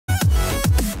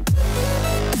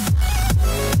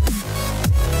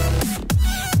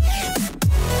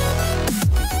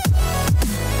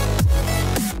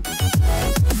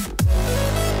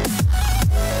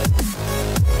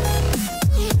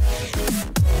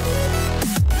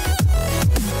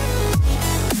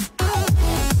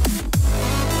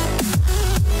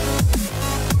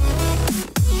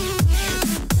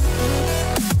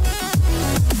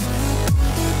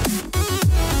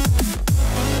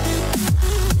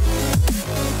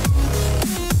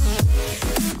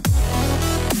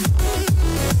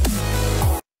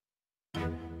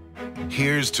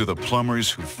Here's to the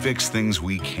plumbers who fix things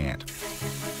we can't.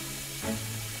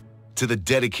 To the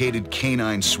dedicated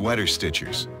canine sweater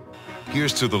stitchers.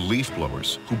 Here's to the leaf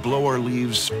blowers who blow our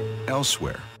leaves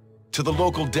elsewhere. To the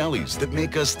local delis that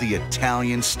make us the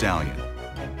Italian stallion.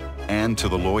 And to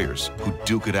the lawyers who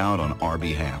duke it out on our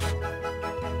behalf.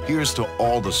 Here's to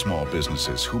all the small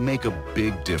businesses who make a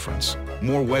big difference.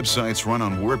 More websites run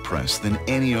on WordPress than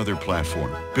any other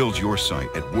platform. Build your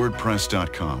site at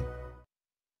WordPress.com.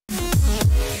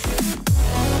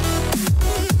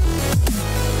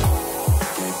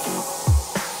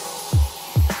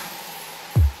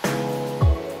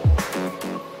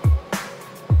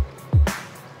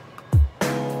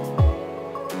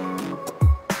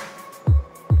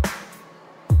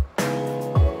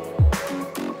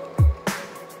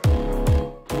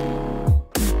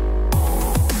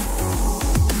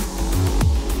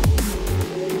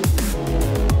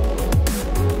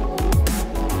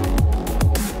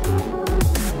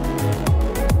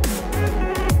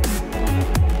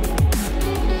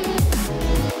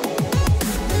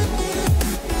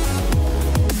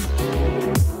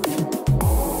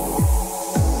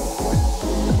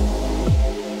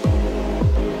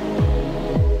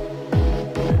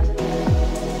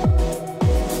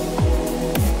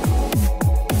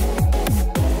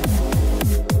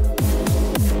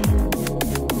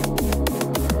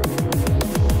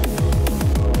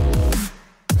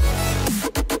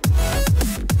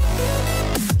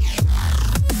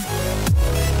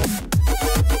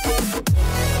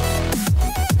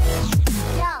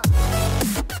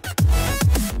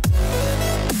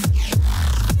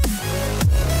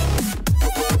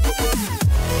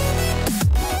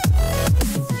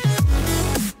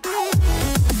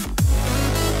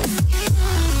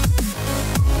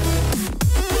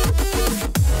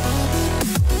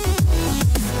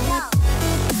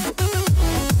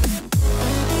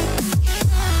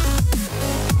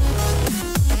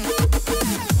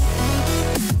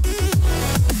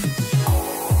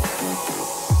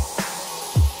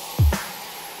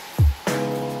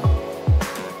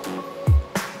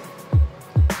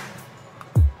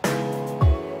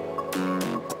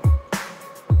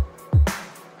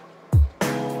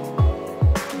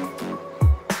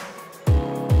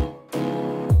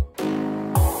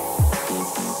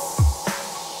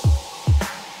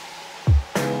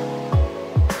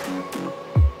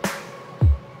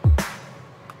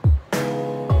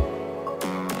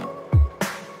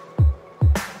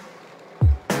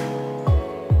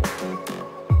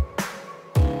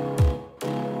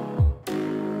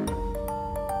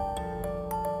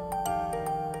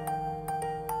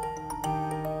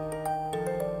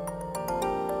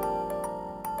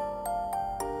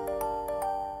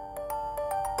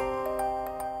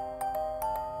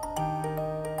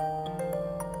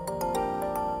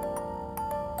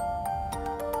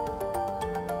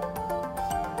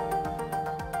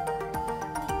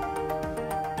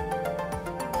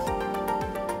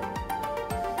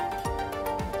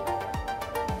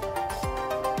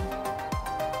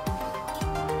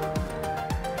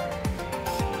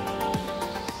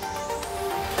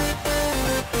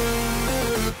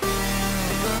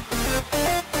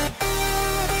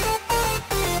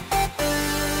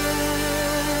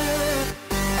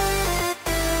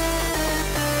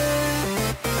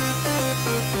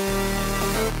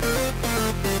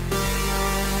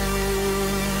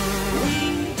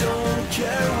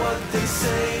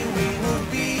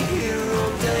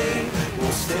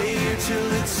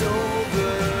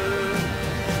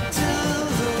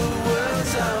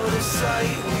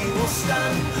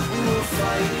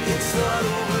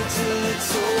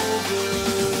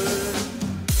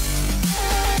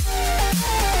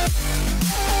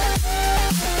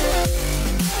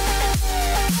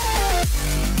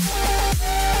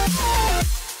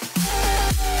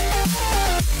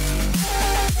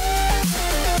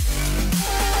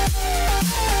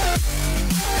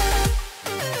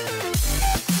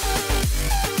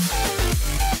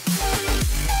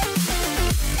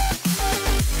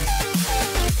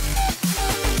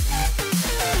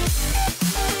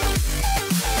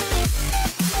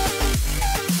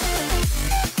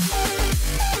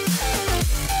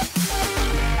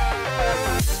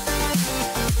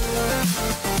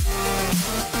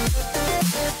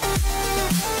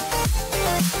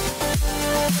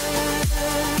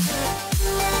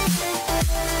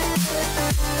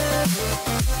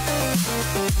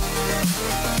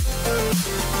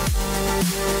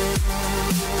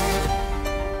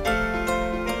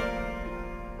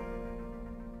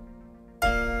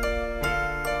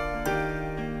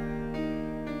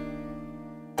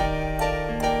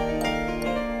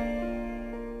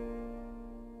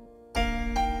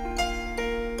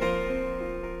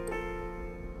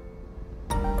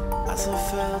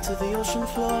 to the ocean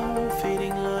floor,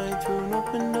 fading light through an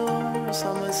open door. I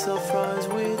saw myself rise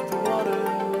with the water.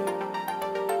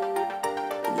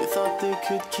 And they thought they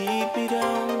could keep me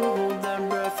down, hold their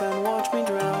breath and watch me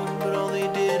drown, but all they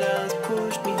did was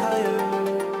push me higher.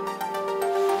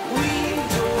 We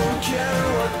don't care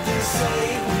what they say,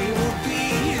 we will be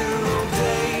here all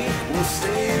day. We'll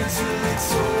stay till it's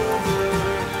over,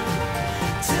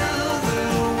 till the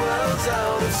world's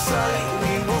out of sight.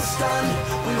 We will stand,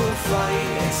 we will fight,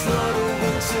 it's not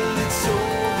over till it's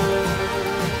over.